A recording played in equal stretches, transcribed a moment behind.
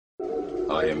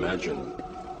I imagine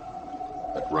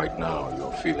that right now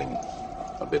you're feeling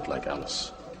a bit like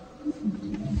Alice.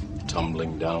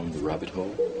 Tumbling down the rabbit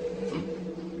hole?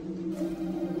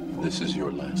 This is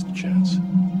your last chance.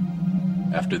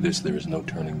 After this, there is no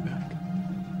turning back.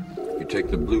 You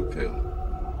take the blue pill.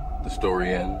 The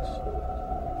story ends.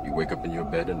 You wake up in your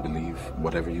bed and believe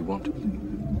whatever you want to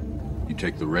believe. You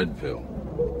take the red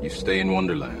pill. You stay in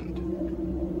Wonderland.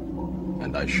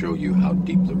 And I show you how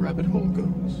deep the rabbit hole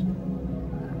goes.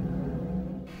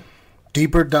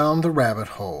 Deeper Down the Rabbit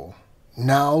Hole.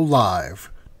 Now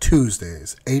live,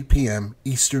 Tuesdays, 8 p.m.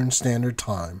 Eastern Standard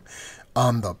Time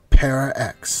on the Para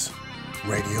X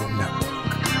Radio Network.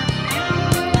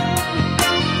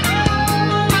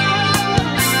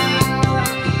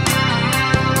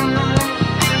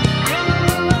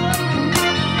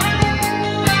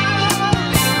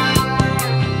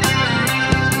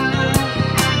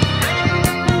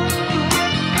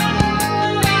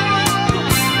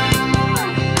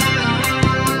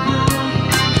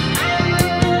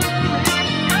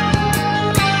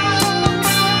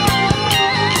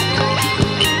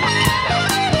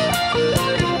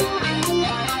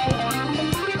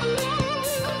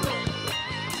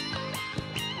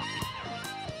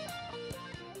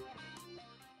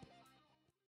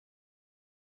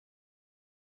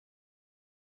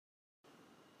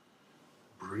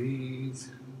 Breathe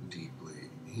deeply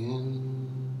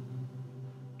in,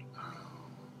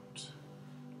 out,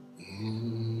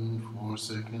 in 4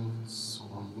 seconds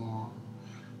or more,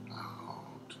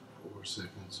 out 4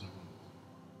 seconds or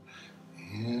more,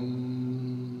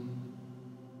 in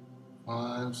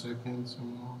 5 seconds or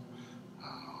more,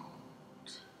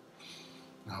 out.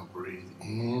 Now breathe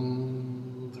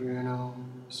in through your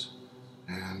nose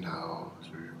and out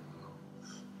through your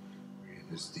mouth.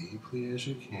 Breathe as deeply as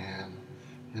you can.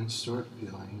 And start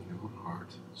feeling your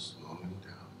heart slowing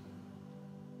down.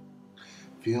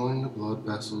 Feeling the blood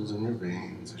vessels in your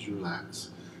veins as you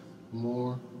relax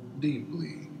more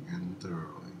deeply and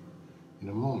thoroughly. In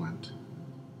a moment,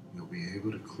 you'll be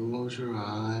able to close your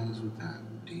eyes with that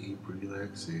deep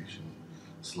relaxation,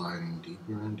 sliding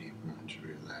deeper and deeper into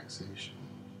relaxation.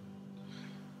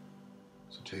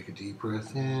 So take a deep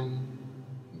breath in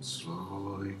and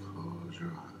slowly close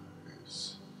your eyes.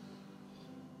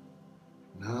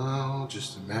 Now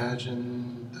just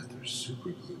imagine that there's super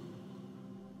glue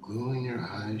gluing your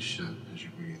eyes shut as you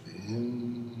breathe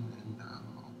in and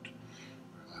out,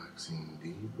 relaxing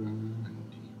deeper and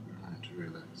deeper into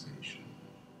relaxation.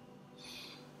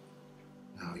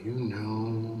 Now you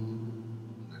know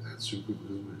that super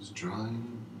glue is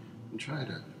drying, and try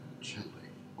to gently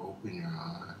open your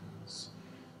eyes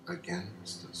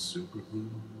against the super glue,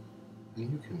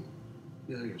 and you can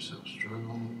feel yourself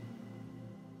struggling.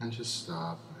 And just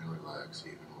stop and relax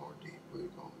even more deeply,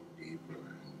 going deeper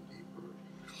and deeper.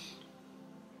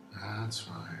 That's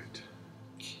right.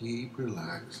 Keep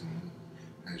relaxing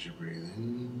as you breathe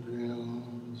in through your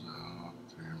nose, out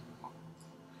through your mouth.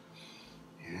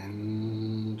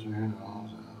 In through your nose,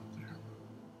 out through your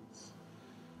mouth.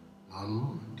 Not in a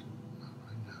moment, not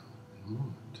right now, in a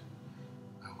moment.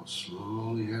 I will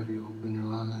slowly have you open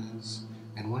your eyes,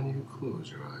 and when you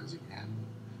close your eyes again,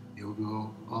 you'll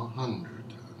go 100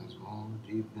 times more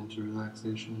deep into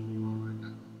relaxation than you are right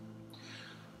now.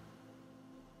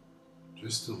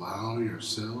 Just allow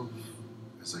yourself,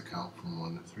 as I count from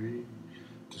 1 to 3,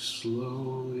 to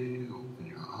slowly open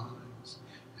your eyes,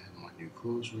 and when you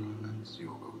close your eyes,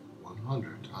 you'll go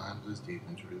 100 times as deep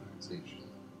into relaxation.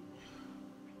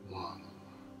 1.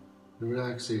 The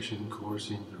relaxation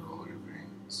coursing through all your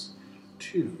veins.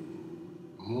 2.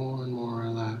 More and more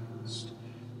relaxed.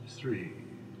 3.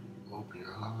 Open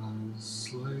your eyes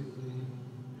slightly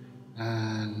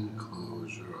and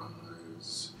close your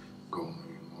eyes,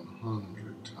 going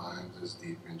 100 times as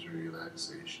deep into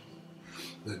relaxation.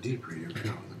 The deeper you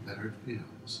go, the better it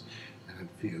feels, and it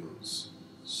feels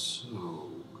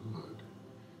so good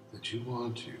that you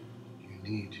want to, you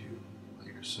need to let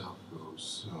yourself go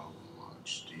so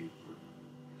much deeper.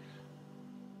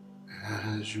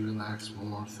 As you relax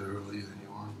more thoroughly than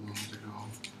you are a moment ago,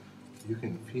 you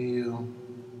can feel,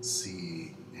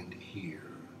 see, and hear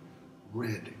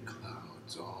red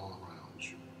clouds all around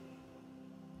you.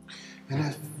 And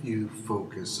if you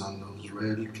focus on those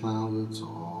red clouds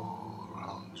all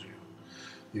around you,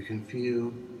 you can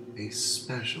feel a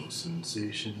special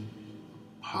sensation,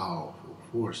 powerful,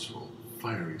 forceful,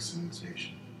 fiery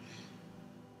sensation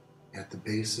at the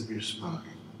base of your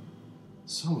spine.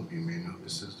 Some of you may know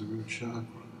this as the root chakra.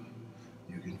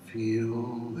 You can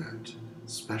feel that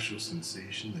special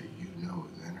sensation that you know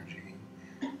is energy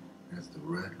as the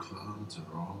red clouds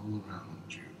are all around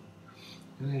you.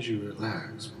 And as you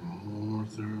relax more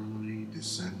thoroughly,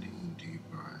 descending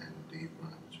deeper and deeper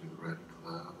into the red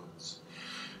clouds,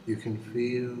 you can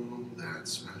feel that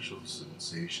special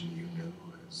sensation you know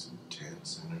as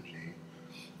intense energy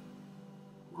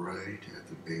right at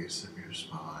the base of your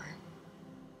spine,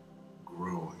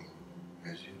 growing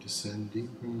as you descend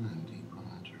deeper and deeper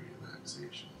into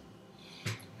relaxation.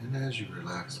 And as you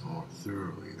relax more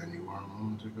thoroughly than you were a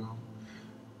moment ago,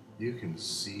 you can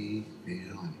see,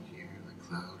 feel, and hear the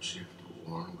cloud shift to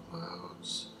warm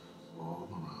clouds all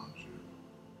around you.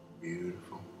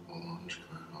 Beautiful orange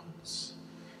clouds.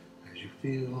 As you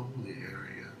feel the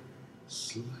area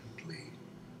slightly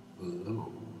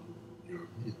below your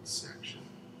midsection,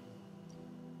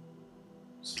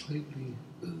 slightly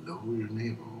below your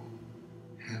navel,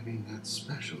 having that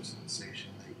special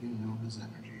sensation that you know as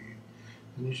energy.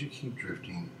 And as you keep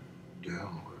drifting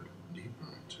downward, deeper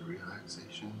into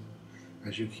relaxation,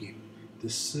 as you keep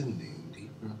descending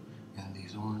deeper in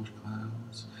these orange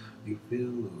clouds, you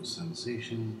feel those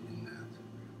sensations in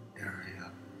that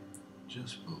area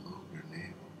just below your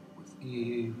navel with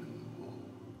even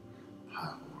more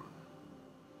power.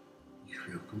 You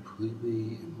feel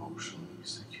completely emotionally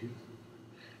secure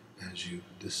as you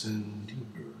descend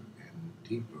deeper and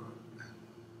deeper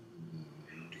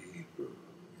and deeper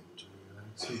into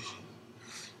relaxation.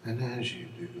 And as you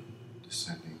do,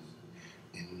 descending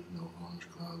in the orange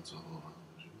clouds all around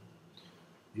you,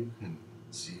 you can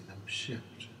see them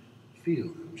shift, feel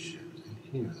them shift, and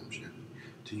hear them shift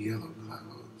to yellow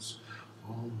clouds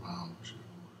all around you.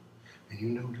 And you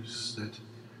notice that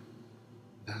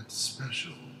that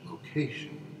special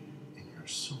location in your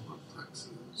solar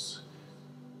plexus,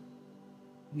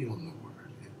 you don't know where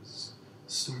it is,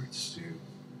 starts to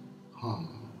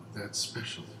hum with that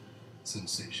special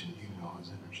sensation you know as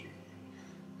energy.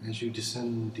 As you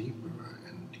descend deeper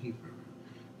and deeper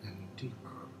and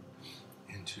deeper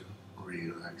into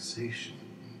relaxation,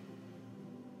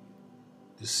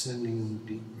 descending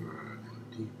deeper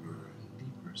and deeper and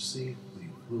deeper, safely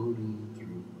floating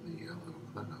through the yellow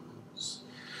clouds,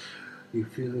 you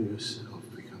feel yourself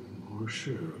becoming more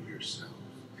sure of yourself,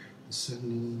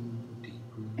 descending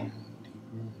deeper and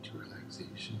deeper into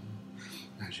relaxation.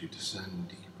 As you descend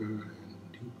deeper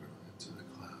and deeper into the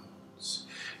clouds,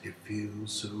 it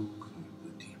feels so good. The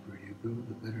deeper you go,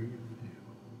 the better you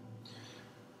feel.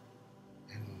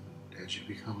 And as you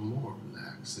become more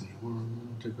relaxed than you were a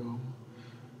moment ago,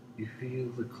 you feel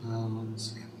the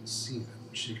clouds and see them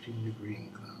shifting to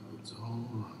green clouds all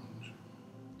around you.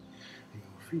 And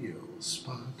you'll feel a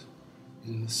spot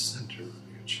in the center of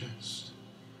your chest,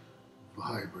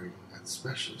 vibrating that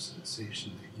special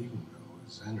sensation that you know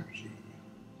as energy.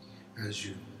 As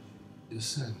you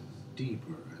descend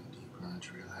deeper and deeper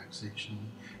into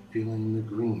relaxation, feeling the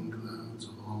green clouds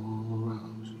all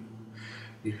around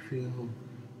you, you feel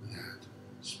that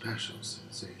special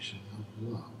sensation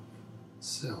of love,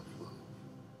 self-love,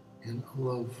 and a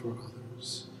love for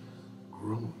others,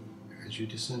 growing as you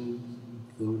descend,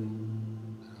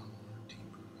 floating downward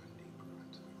deeper and deeper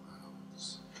into the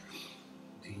clouds,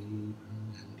 deeper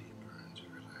and deeper into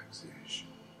relaxation.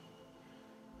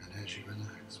 And as you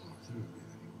relax more thoroughly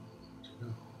than you were a moment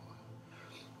ago,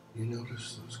 you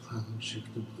notice those clouds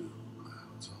shift to blue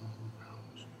clouds all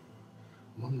around you,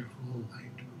 wonderful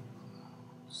light blue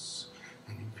clouds,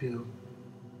 and you feel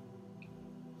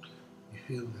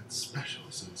that special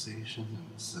sensation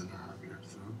in the center of your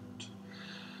throat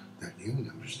that you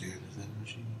understand as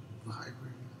energy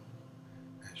vibrating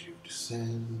as you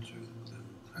descend through the blue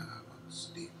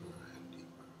clouds deeper and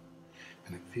deeper.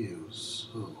 And it feels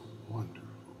so wonderful.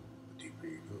 The deeper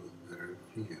you go, the better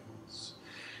it feels.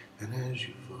 And as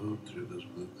you float through those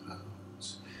blue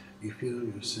clouds, you feel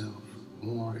yourself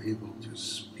more able to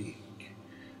speak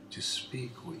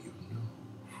what you know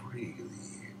freely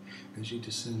as you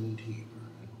descend deeper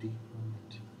and deeper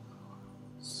into the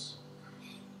clouds.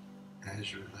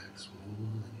 As you relax more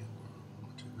than you were a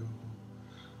moment ago,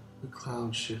 the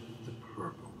clouds shift to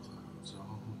purple clouds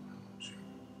all around you.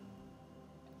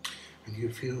 And you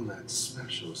feel that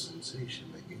special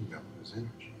sensation that you know as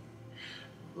energy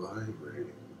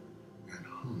vibrating and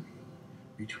humming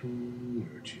between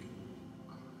your two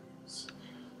eyes,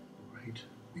 right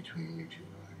between your two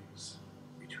eyes,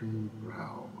 between the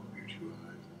brow of your two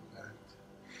eyes, in fact,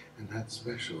 and that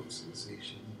special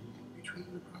sensation between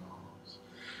the brows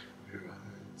of your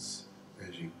eyes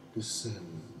as you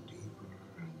descend deeper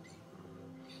and deeper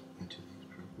into these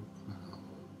purple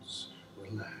clouds,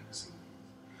 relaxing.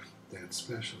 That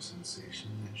special sensation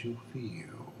as you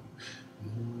feel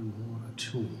more and more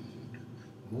attuned,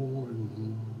 more and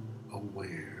more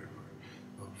aware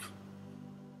of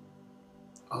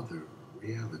other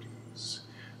realities.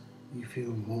 You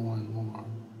feel more and more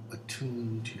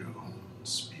attuned to your own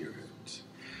spirit,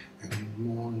 and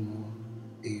more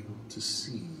able to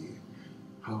see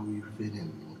how you fit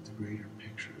in with the greater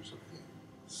pictures of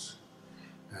things.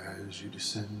 As you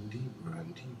descend deeper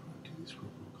and deeper into these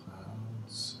purple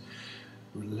clouds,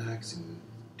 relaxing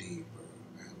deeper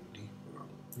and deeper,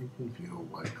 you can feel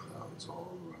white clouds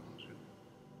all around you.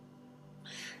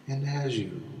 And as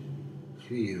you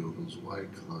feel those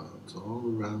white clouds all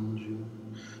around you,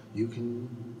 you can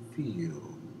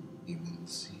feel, even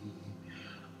see,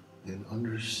 and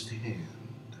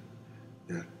understand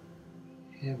that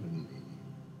heavenly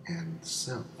and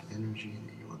self energy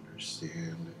that you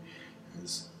understand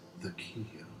as the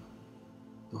Kia,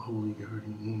 the holy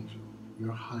guardian angel,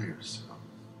 your higher self.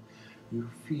 You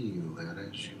feel that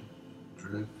as you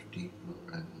drift deeper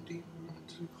and deeper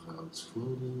into the clouds,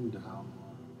 floating down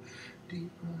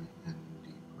deeper and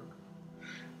deeper,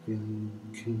 feeling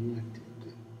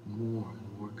connected, more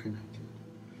and more connected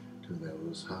to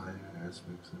those higher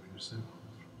aspects of yourself.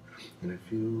 And it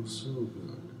feels so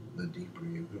good. The deeper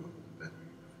you go, the better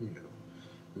you feel.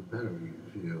 The better you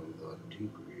feel, the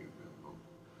deeper you go.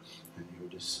 And you're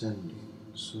descending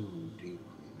so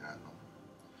deeply now.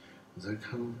 As I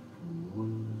count from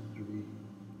 1 to 3,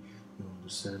 you'll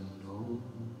descend all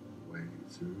the way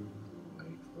through the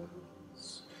white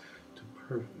clouds to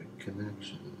perfect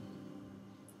connection.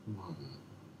 1,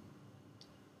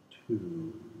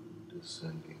 2,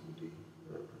 descending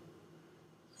deeper.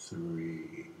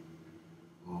 3,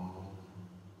 all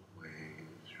the way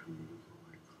through the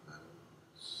white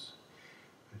clouds.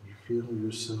 And you feel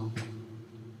yourself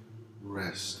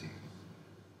resting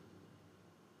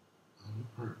on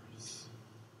earth,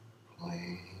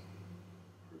 plain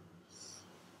earth.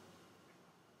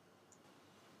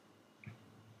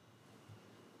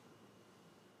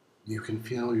 You can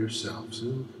feel yourself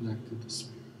so connected to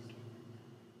spirit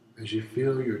as you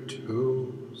feel your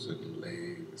toes and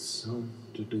legs start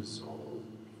to dissolve,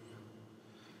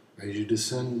 as you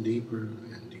descend deeper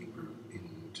and deeper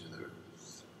into the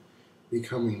earth,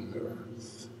 becoming the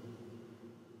earth,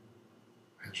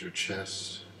 as your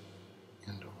chest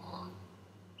and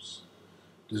arms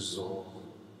dissolve,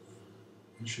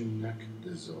 as your neck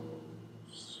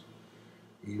dissolves,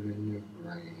 even your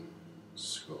brain,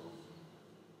 skull,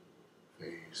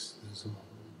 face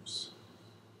dissolves.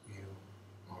 You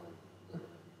are the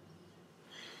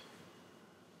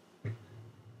earth.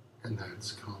 And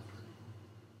that's confident,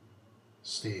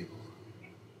 stable.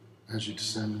 As you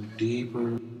descend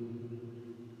deeper,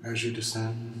 as you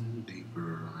descend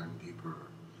deeper and deeper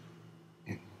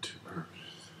into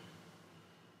earth,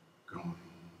 going,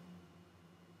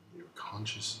 your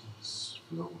consciousness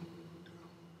flowing down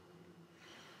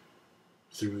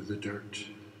through the dirt,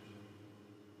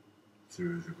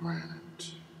 through the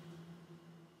granite,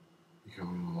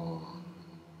 becoming more and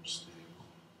more stable.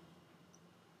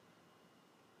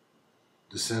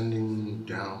 Descending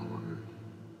downward,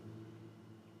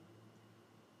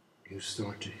 you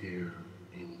start to hear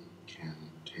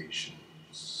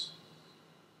incantations,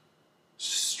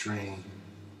 strange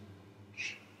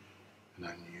and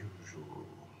unusual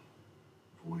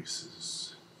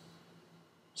voices,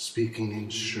 speaking in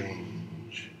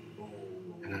strange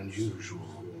and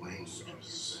unusual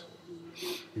languages.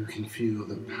 You can feel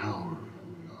the power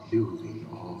building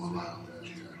all around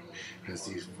you as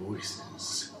these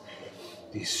voices,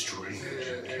 these strange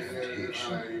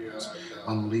incantations,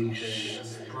 unleash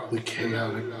the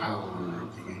chaotic power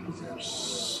of the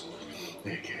universe,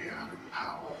 the chaotic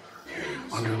power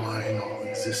underlying all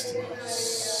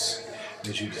existence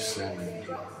as you descend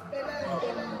deeper.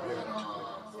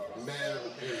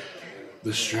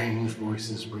 The strange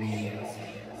voices bring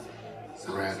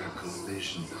radical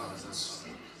visions,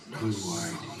 new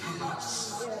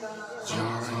ideas,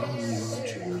 jarring you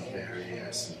to your very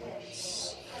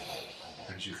essence.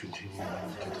 As you continue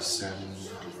to descend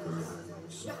deeper,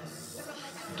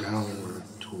 downward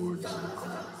towards the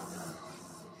ground,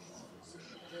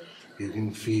 you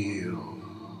can feel,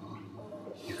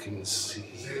 you can see,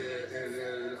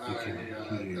 you can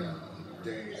hear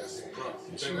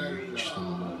as you reach the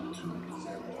molten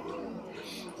core,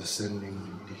 descending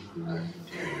deeper and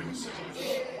deeper,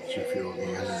 as you feel the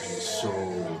energy so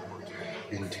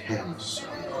intense.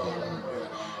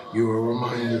 You are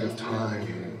reminded of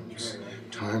times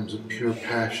of pure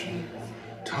passion,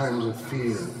 times of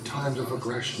fear, times of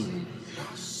aggression,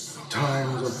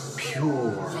 times of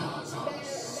pure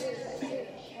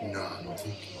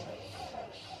non-thinking,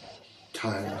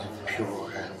 times of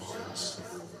pure animal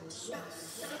instinct.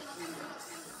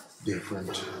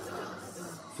 Different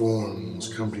forms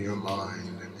come to your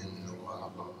mind, and in the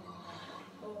lava,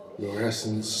 your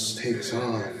essence takes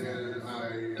on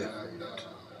different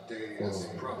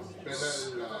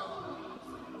forms.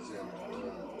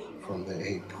 from the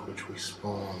ape which we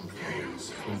spawned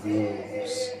from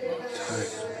wolves,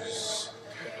 tigers.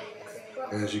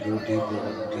 As you go deeper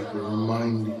and deeper,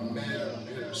 reminding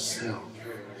yourself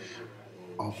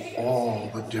of all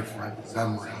the different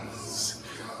memories,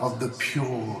 of the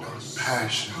pure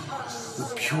passion, the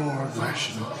pure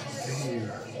aggression,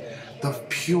 fear, the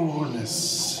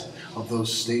pureness of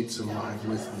those states of mind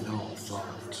with no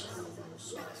thought.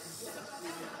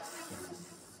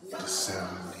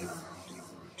 Descend deeper and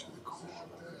deeper to the core of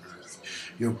the earth.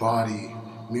 Your body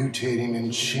mutating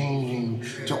and changing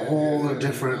to all the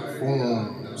different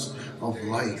forms of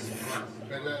life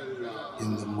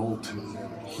in the molten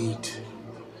heat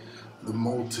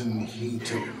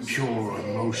of pure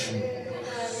emotion,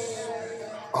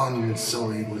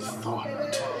 unsullied with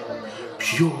thought,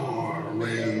 pure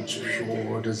rage,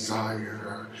 pure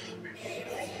desire,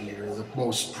 fear, the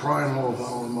most primal of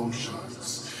all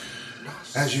emotions.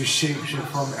 As you shapeshift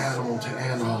from animal to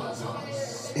animal,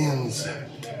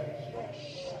 insect,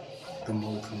 the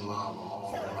molten lava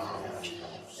all around you,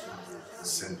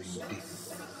 ascending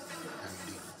deeper and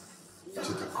deeper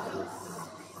to the core of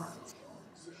the earth.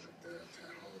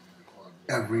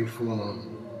 Every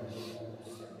form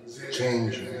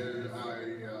changing,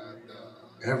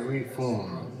 every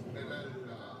form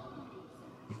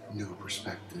new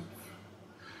perspective,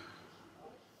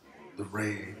 the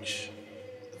rage,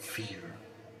 the fear,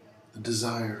 the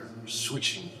desire,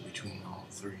 switching between all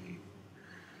three,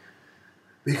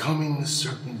 becoming the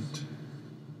serpent,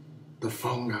 the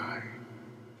fungi,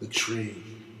 the tree,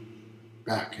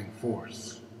 back and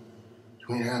forth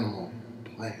between animal,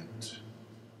 plant.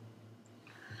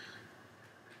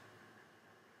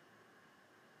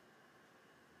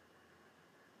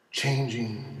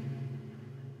 Changing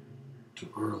to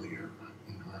earlier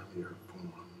and earlier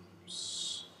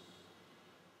forms.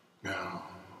 Now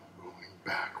going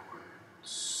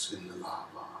backwards in the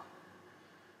lava,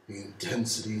 the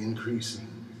intensity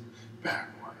increasing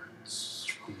backwards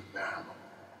from the mammal,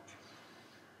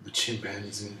 the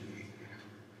chimpanzee,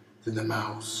 to the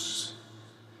mouse,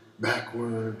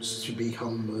 backwards to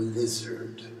become the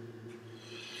lizard,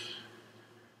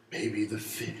 maybe the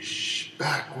fish,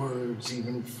 backwards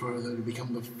even further to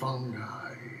become the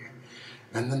fungi,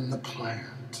 and then the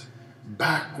plant,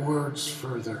 backwards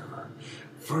further,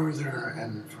 further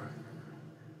and further,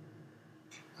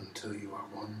 until you are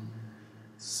one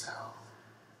cell,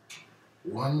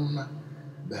 one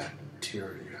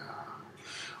bacteria,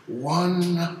 one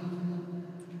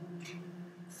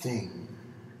thing.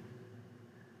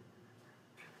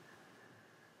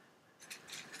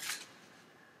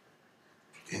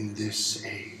 In this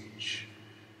age,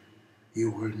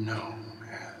 you were known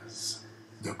as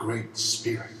the Great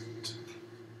Spirit,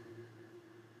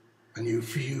 and you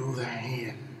feel the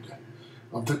hand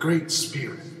of the Great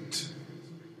Spirit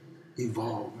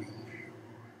evolving you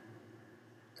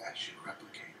as you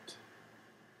replicate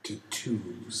to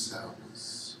 2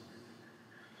 cells.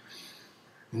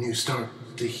 And you start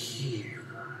to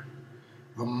hear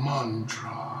a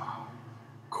mantra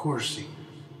coursing,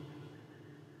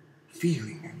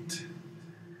 feeling it.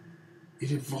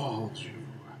 It evolves you.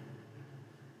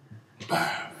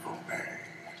 Baphomet.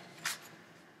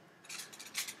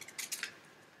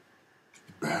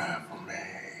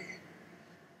 Baphomet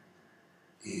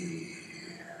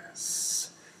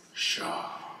is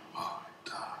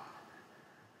Shahada.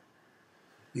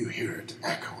 You hear it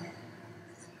echoing in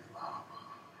the lava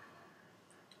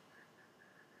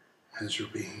as you're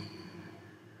being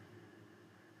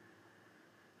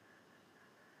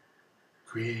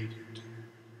created,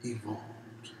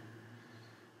 evolved,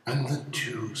 and the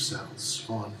 2 cells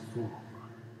spawn forward.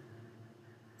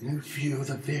 And you feel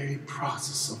the very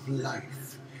process of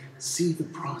life, see the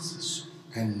process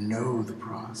and know the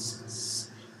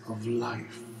process of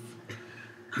life,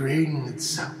 creating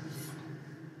itself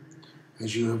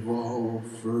as you evolve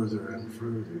further and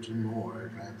further to more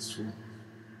advanced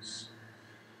forms.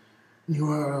 You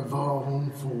are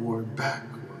evolving forward,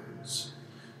 backwards,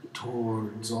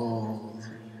 towards all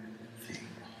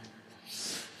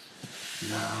things.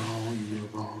 Now you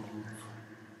evolve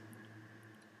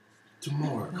to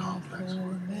more complex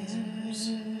organisms,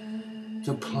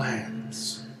 to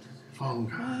plants,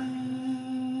 fungi,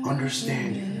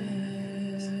 understanding,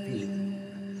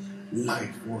 feeling,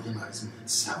 life organizing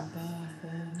itself,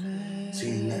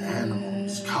 seeing the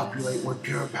animals copulate with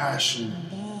pure passion,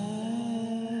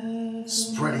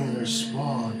 spreading their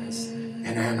spawn as an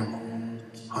animal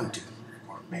hunting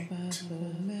for a mate.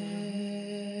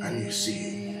 And you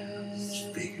see this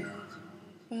figure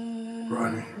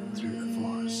running through the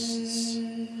forests.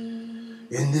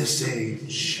 In this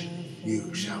age,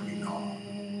 you shall be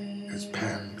known as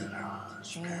Pandaraj.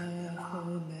 Japan,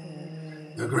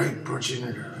 the great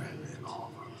progenitor and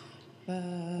evolver,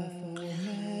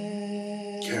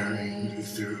 carrying you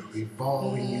through,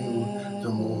 evolving you to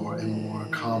more and more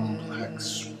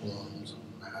complex forms of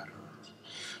matter,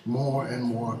 more and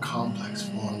more complex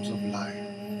forms of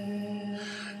life.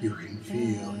 You can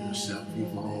feel yourself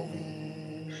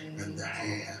evolving, and the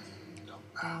hand of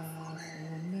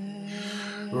Baphomet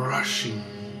rushing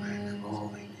and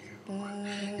evolving you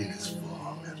in its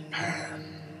form as Pan,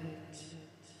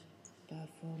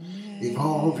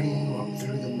 evolving you up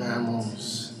through the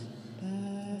mammals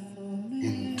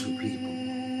into people.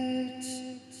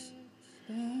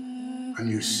 And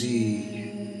you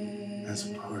see,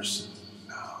 as a person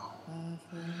now,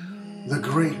 the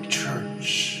great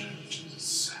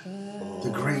churches,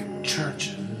 the great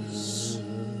churches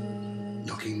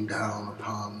looking down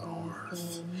upon the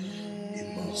earth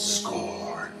in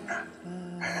scorn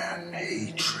and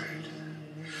hatred.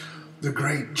 The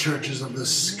great churches of the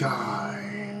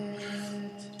sky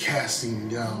casting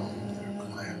down their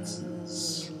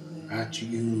glances at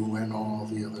you and all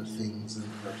the other things on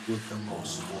earth with the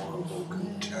most horrible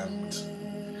contempt.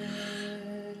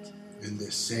 In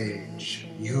this age,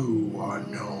 you are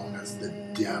known as the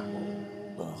devil,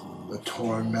 the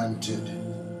tormented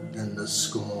and the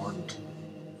scorned,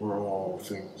 for all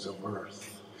things of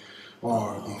earth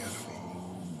are the enemy.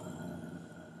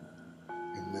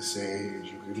 In this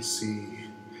age, you can see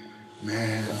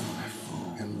man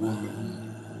and woman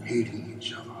hating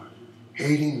each other,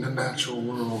 hating the natural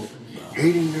world,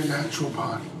 hating their natural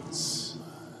bodies,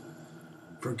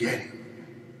 forgetting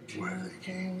where they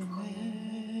came from.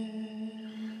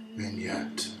 And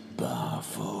yet,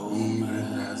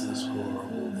 even as this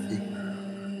horrible figure,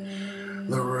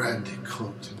 the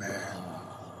red-cloaked man,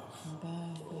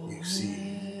 you see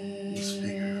this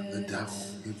figure, the devil,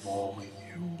 evolving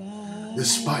you,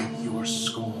 despite your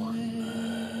scorn,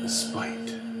 despite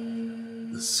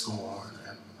the scorn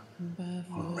and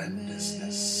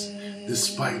horrendousness,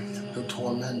 despite the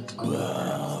torment of the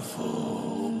earth,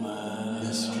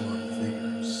 this horrid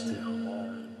figure still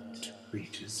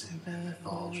reaches in and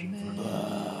evolves you further.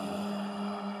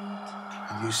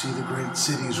 And you see the great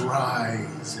cities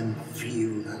rise and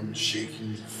feel them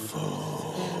shaking.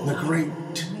 The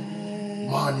great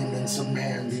monuments of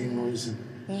man being risen.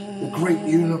 The great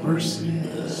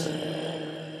universities.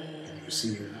 And you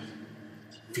see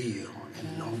feel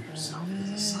and know yourself as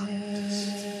a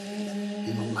scientist.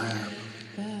 In a lab,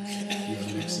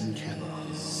 you're mixing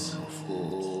chemicals.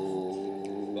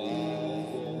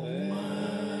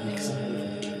 Mixing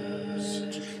different chemicals.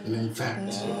 And in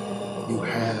fact, you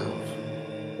have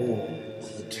all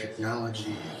the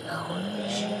technology and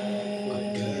knowledge of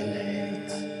DNA.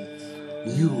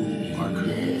 You are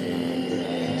creating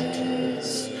entities,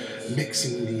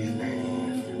 mixing DNA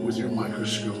with your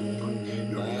microscope,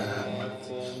 your lab.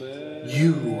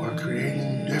 You are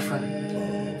creating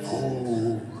different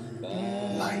whole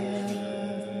life.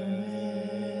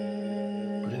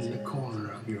 But in the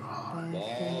corner of your heart, you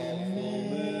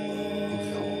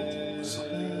know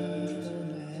something.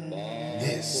 In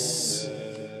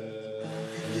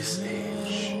this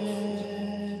age,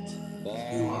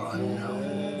 you are unknown.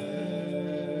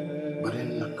 But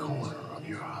in the corner of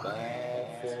your eye,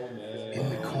 in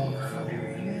the corner of your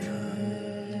ear,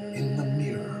 in the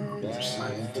mirror of your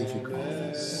scientific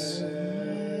office,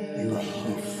 you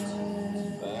hear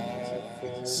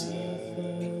and see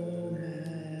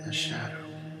a shadow.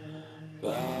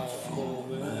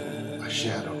 A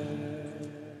shadow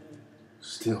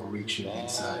still reaching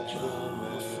inside you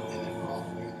and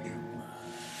involving you.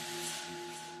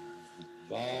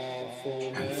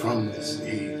 And from this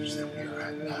age that we are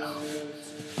at now,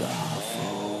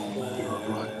 you are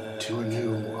brought to a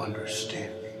new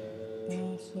understanding.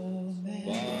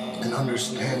 An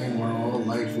understanding where all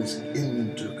life is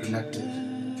interconnected.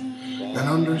 An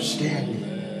understanding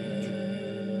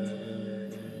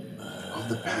of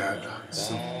the paradox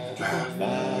of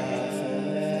Baphomet.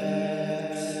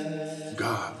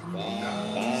 God from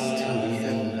gods till the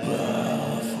end of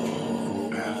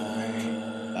Baphomet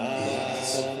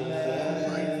is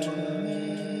light.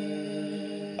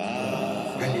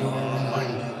 And you are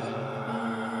reminded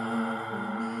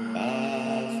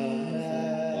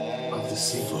of the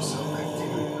single cell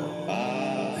bacteria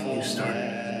that you started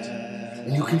with.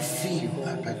 And you can feel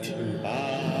that bacteria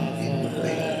in your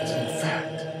veins. In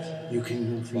fact, you can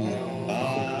even feel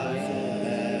fungi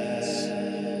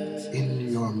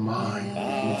in your mind. You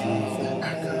can feel the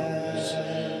echoes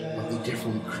of the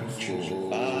different creatures you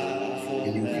feel.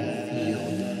 And you can feel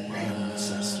your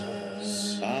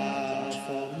ancestors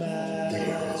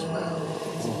there as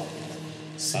well.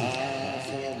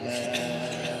 Sinking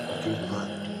of your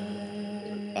blood.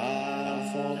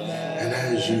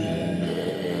 as you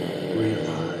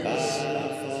realize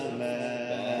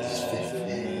this fifth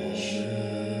age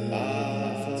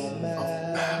of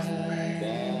Baphomet,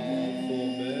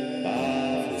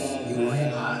 you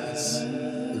realize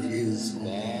there is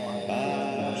only one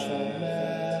portion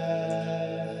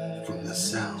from the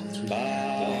cell through the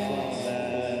candle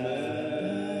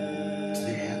to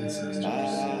the ancestors.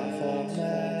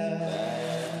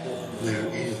 There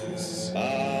is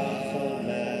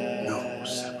no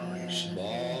separation.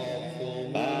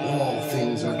 All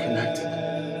things are connected.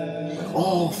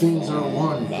 All things are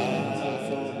one.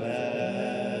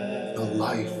 The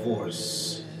life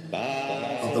force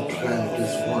of the planet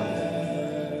is one.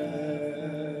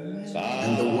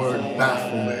 And the word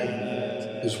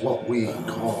Baphomet is what we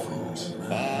call it.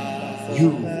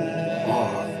 You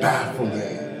are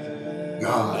Baphomet,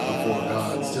 God before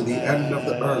gods, to the end of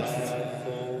the earth.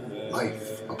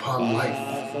 Life upon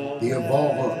life, the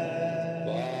evolver.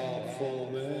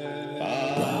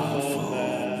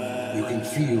 You can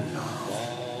feel now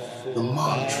the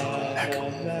mantra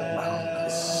echoing around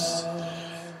us,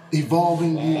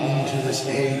 evolving you into this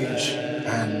age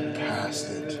and past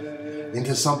it,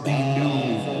 into something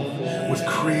new with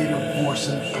creative force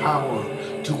and power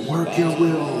to work your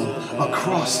will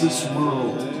across this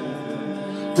world,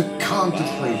 to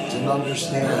contemplate and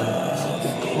understand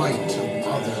the plight of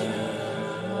other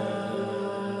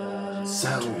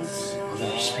cells,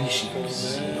 other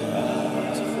species,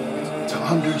 to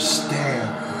understand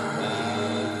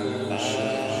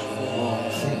all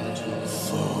things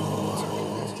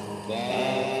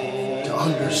to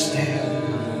understand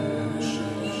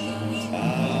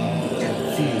and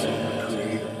feel the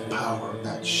creative power of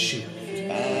that shift,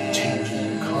 changing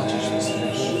your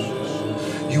consciousness.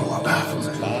 You are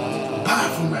Baphomet,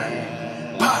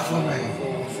 Baphomet, Baphomet,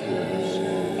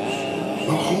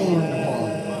 the horned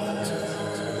one,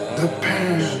 the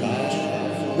Pan,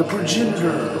 the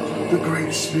progenitor, the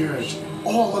Great Spirit,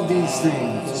 all of these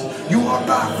things. You are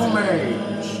Baphomet.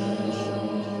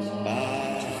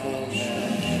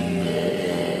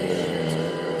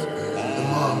 The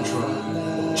mantra,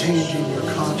 changing your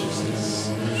consciousness.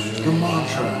 The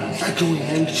mantra, echoing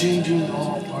and changing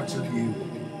all parts of you.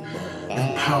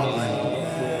 Empowering,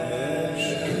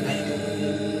 connecting,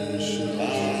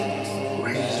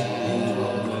 raising you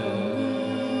up.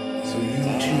 So you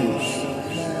too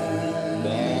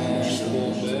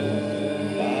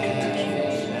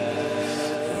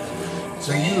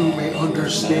so you may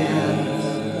understand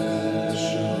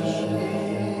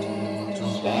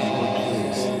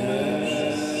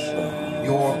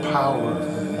your power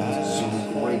is so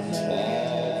great.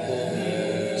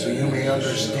 So you may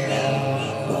understand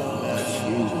that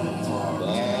you are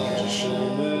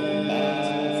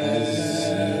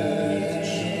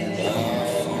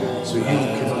so you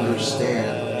can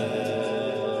understand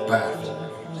that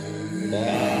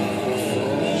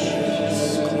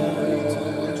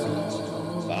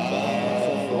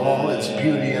all its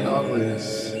beauty and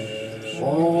ugliness,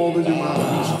 all the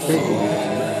dualities fade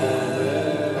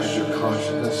as your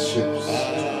consciousness shifts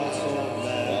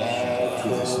to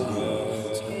this new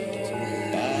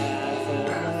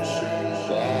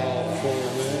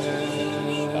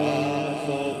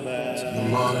the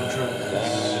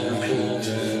mantras repeat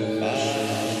as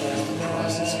the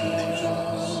process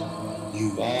continues. You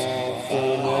are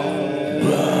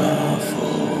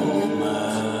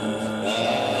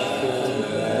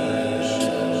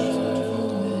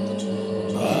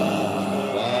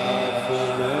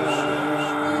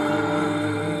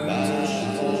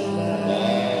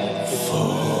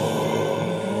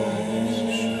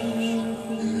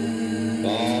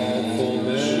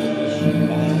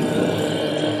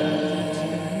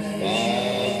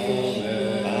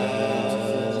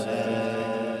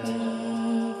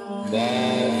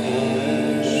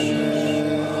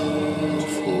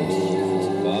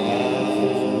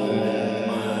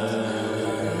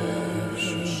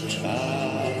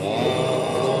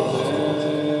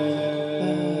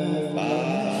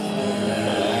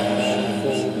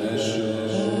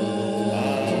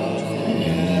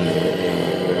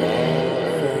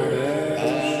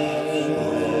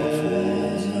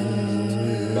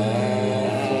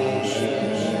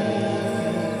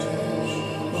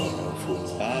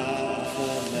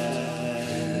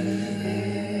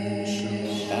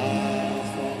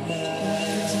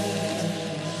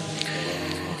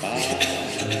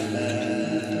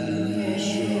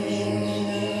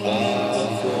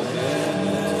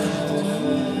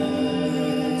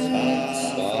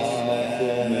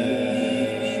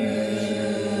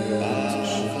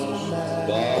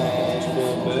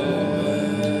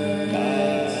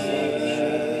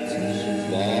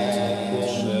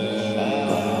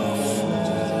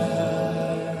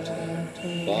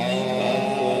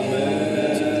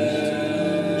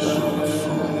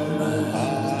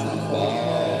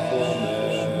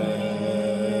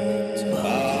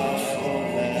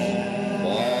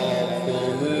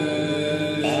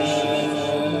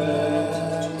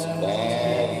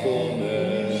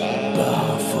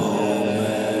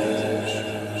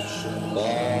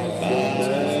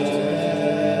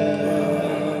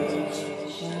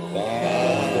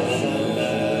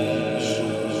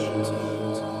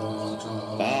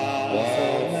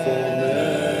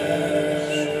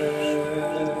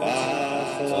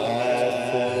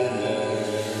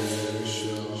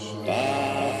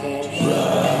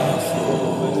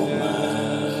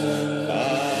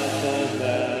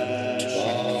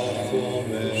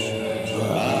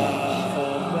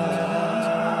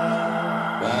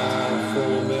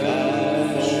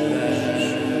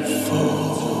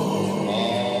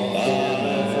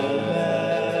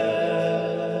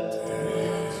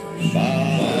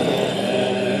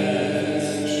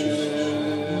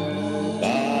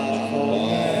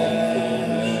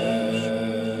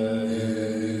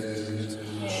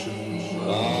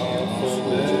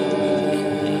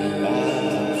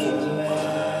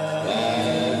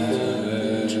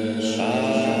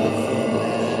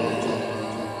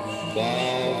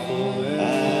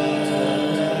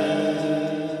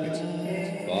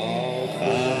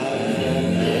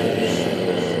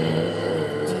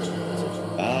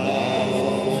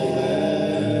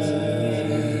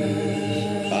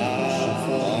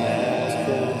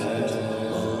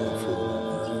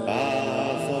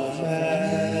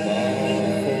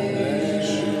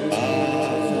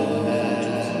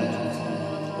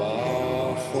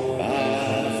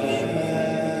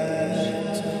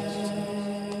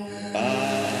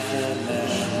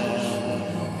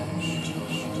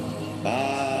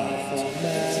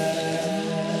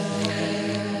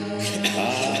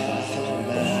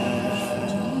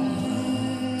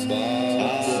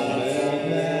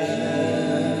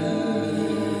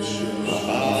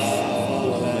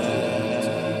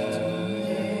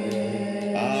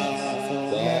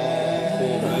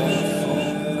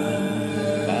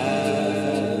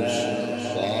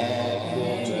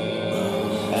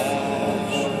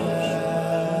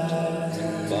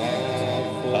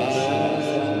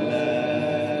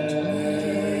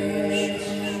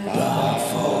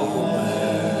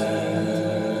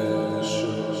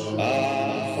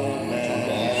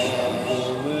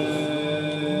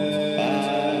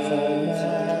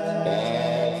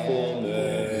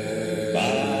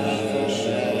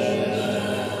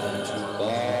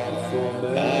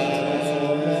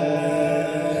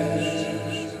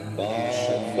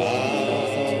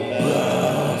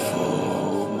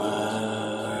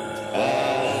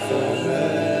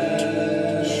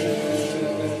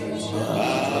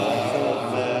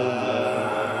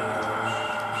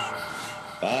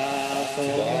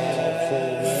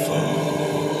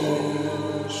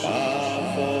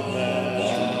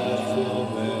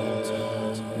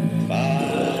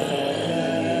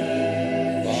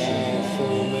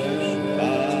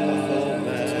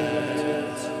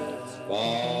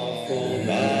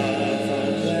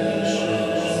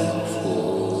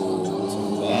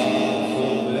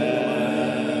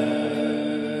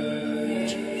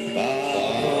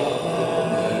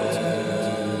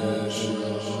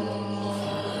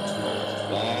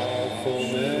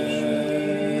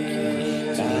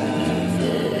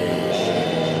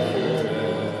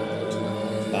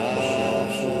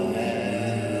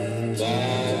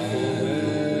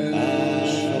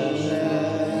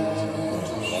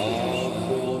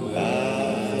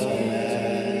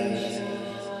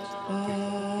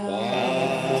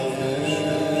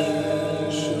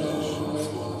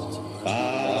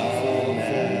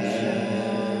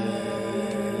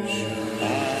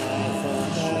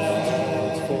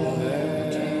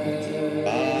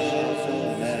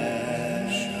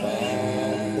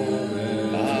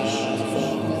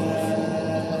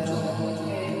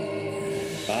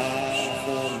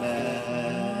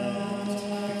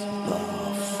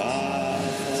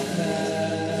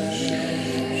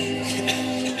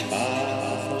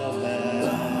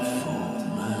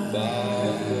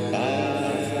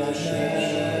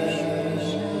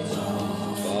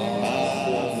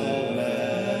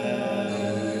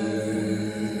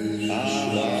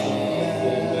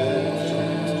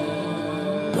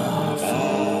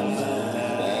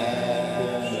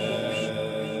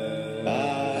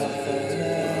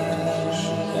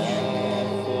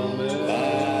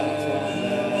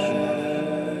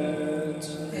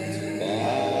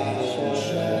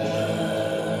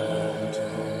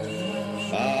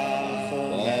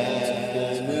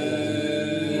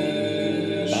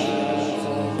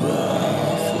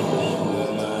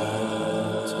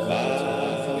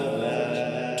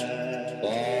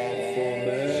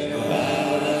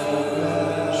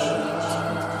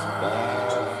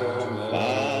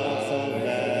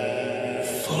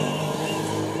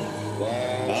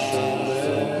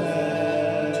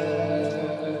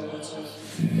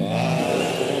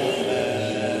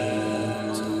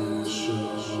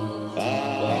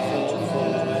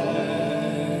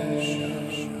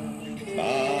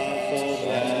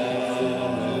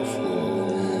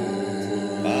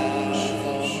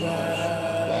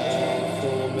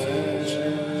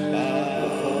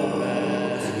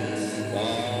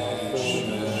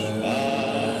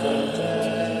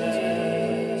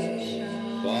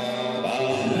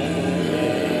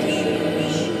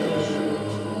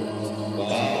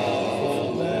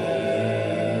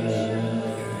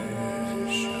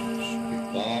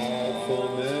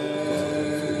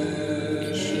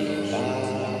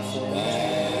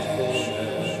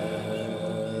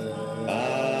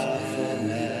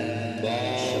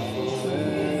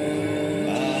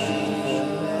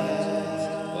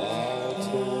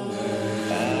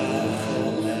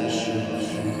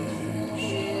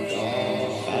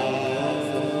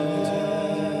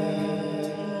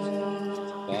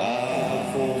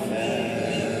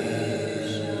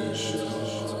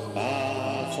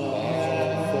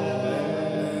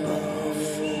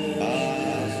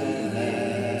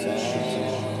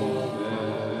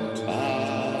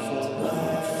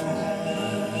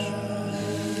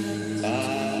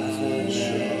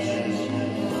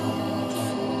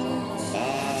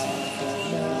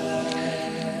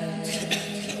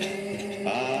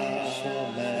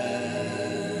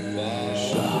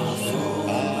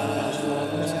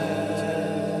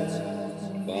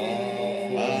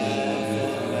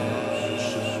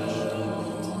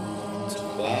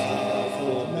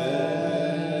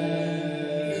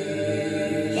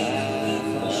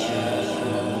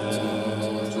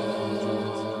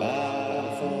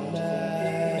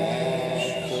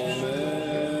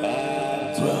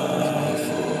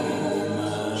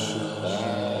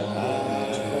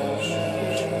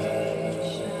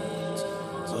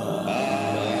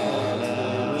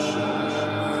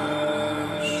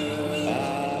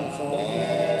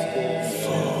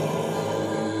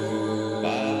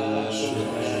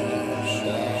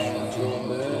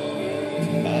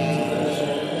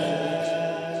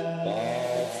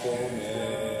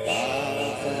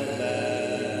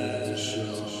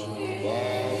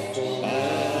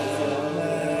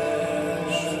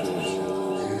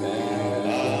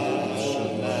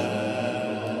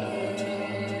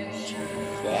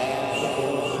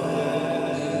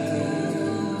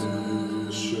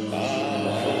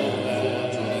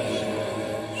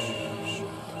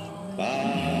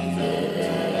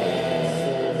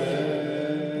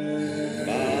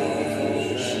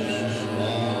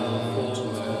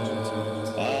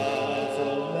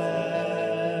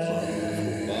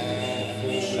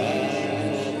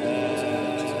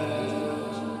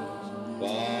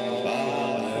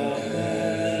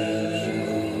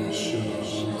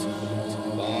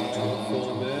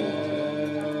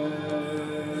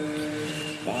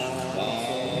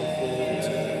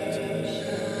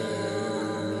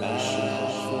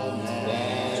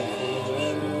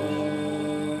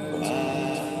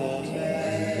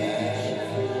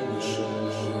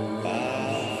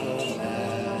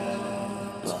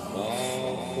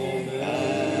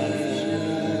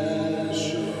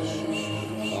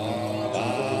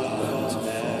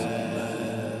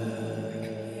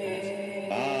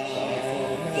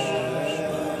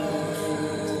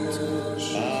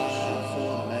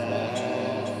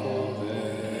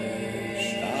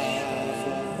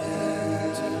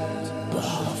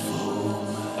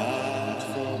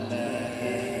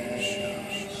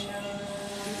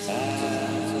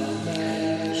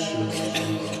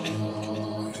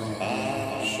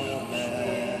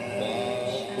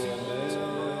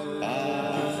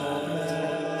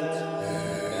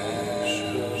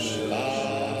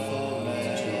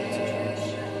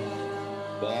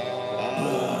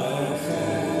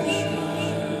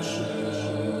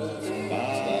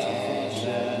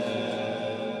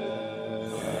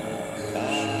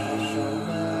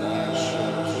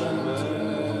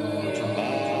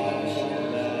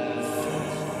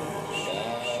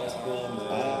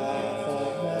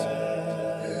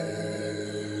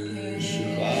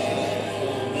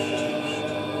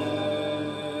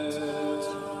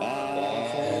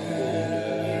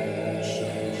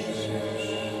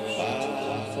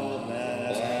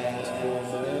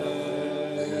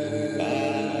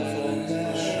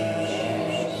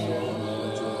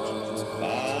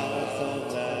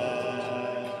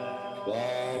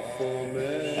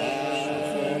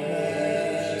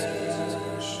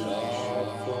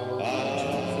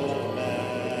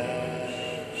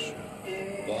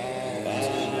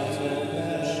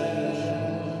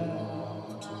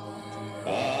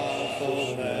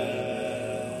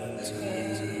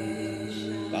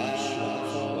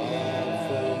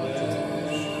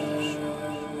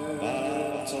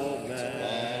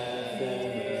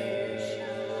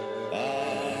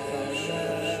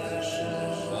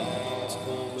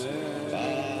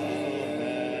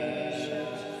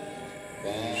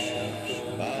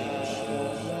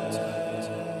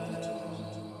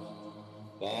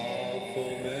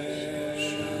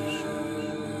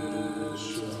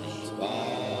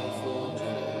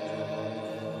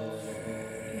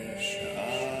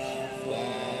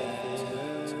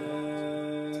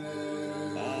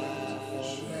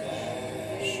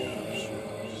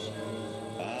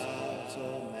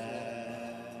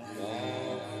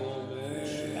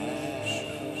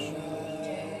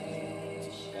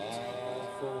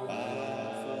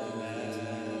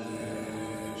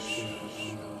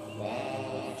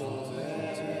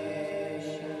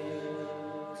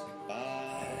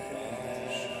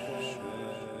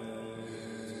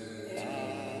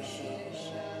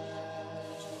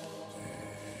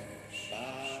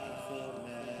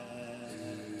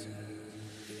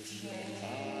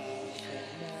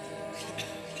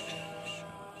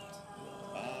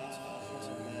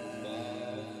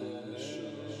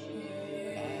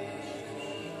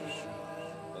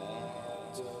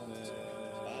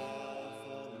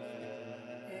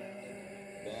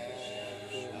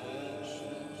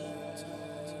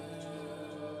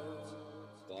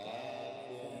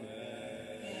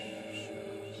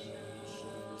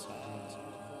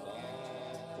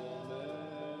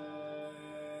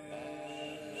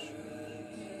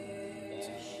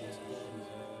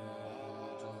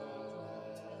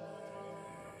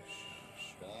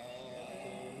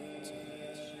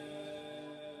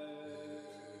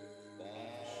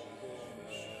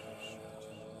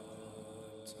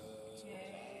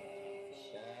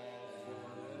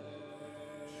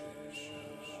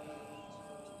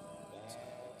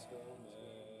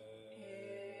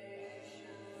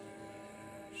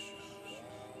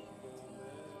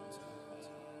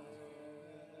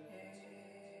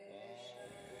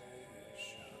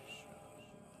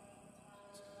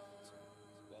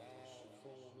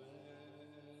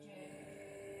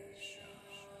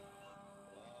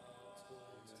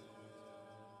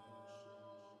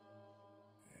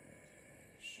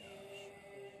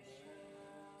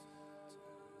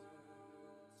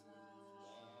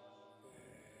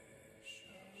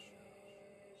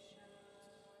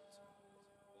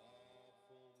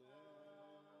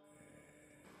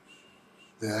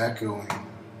the echoing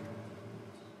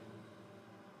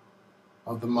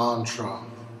of the mantra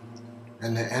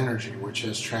and the energy which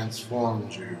has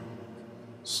transformed you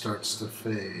starts to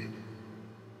fade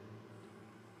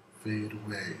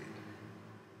away.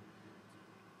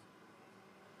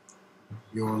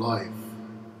 Your life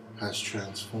has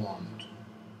transformed.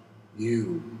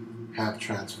 You have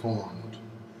transformed.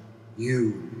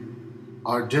 You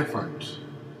are different.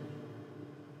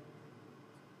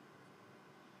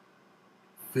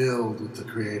 Filled with the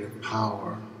creative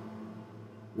power.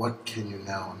 What can you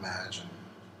now imagine?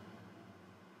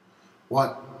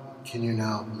 What can you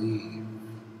now believe?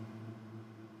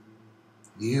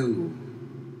 You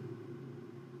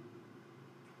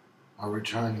are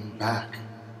returning back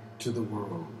to the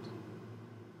world.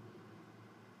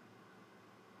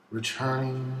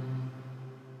 Returning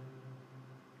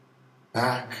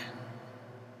back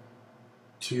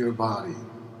to your body.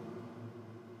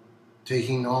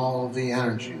 Taking all of the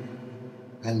energy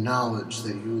and knowledge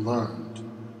that you learned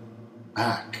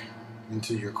back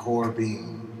into your core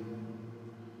being.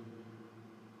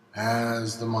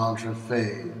 As the mantra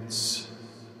fades,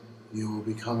 you will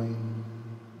be coming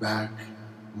back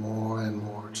more and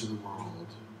more to the world,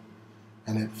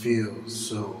 and it feels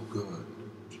so good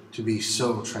to be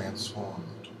so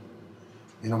transformed.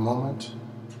 In a moment,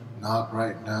 not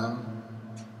right now,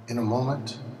 in a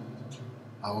moment,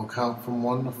 I will count from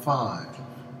 1 to 5.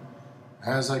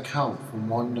 As I count from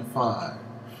 1 to 5,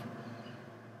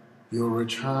 you'll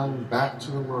return back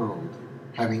to the world,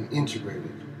 having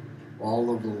integrated all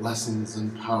of the lessons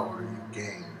and power you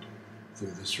gained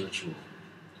through this ritual.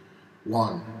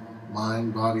 1,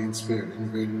 mind, body, and spirit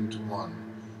integrated into 1.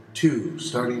 2,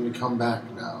 starting to come back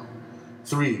now.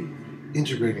 3,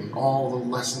 integrating all the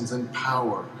lessons and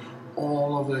power,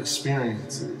 all of the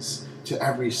experiences to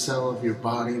every cell of your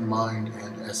body, mind,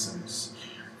 and essence.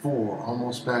 4,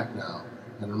 almost back now.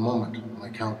 In a moment, when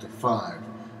I count to 5,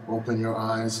 open your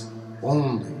eyes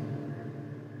only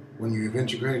when you've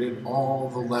integrated all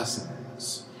the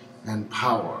lessons and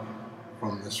power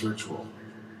from this ritual.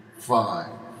 5,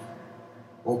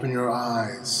 open your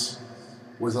eyes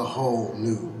with a whole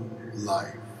new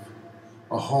life,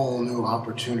 a whole new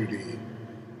opportunity,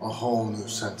 a whole new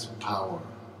sense of power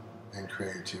and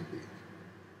creativity.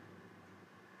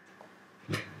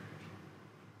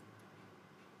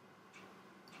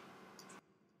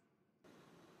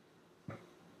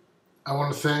 I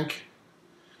want to thank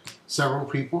several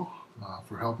people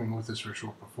for helping with this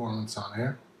ritual performance on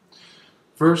air.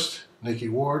 First, Nikki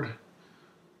Ward,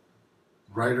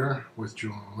 writer with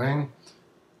Julian Wang,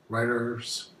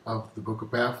 writers of the Book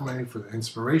of Baphomet, for the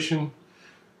inspiration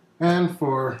and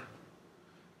for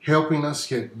helping us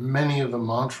get many of the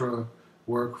mantra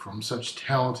work from such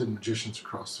talented magicians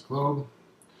across the globe.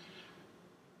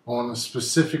 I want to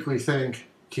specifically thank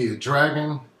Kia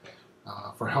Dragon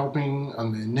for helping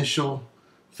on the initial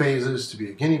phases to be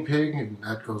a guinea pig, and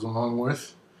that goes along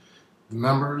with the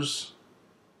members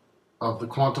of the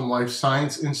Quantum Life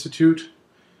Science Institute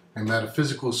and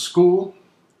Metaphysical School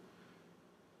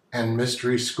and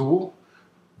Mystery School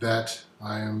that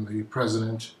I am the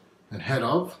president and head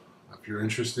of. If you're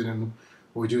interested in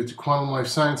what we do at the Quantum Life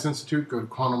Science Institute, go to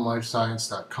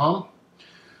quantumlifescience.com.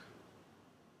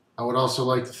 I would also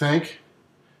like to thank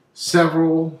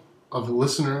several of the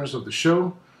listeners of the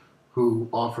show who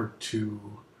offered to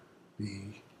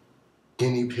be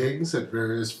guinea pigs at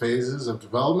various phases of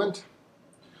development.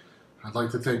 I'd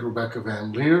like to thank Rebecca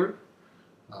Van Leer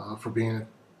for being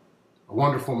a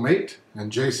wonderful mate,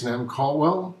 and Jason M.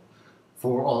 Caldwell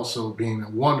for also being a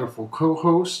wonderful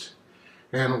co-host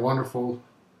and a wonderful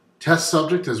test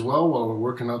subject as well while we're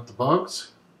working out the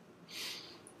bugs.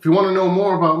 If you want to know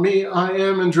more about me, I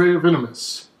am Andrieh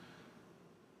Vitimus.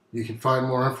 You can find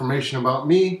more information about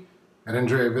me at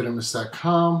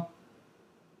AndriehVitimus.com,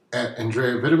 at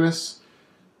Andrieh Vitimus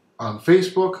on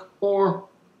Facebook, or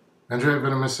Andrieh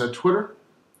Vitimus at Twitter.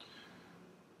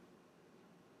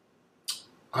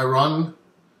 I run,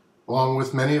 along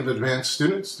with many of the advanced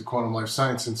students, the Quantum Life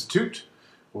Science Institute,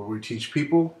 where we teach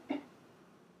people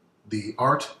the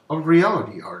art of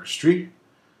reality artistry,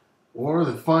 or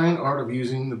the fine art of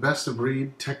using the best of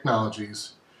breed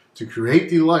technologies to create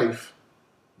the life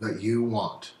that you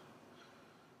want.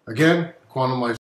 Again, Quantum Life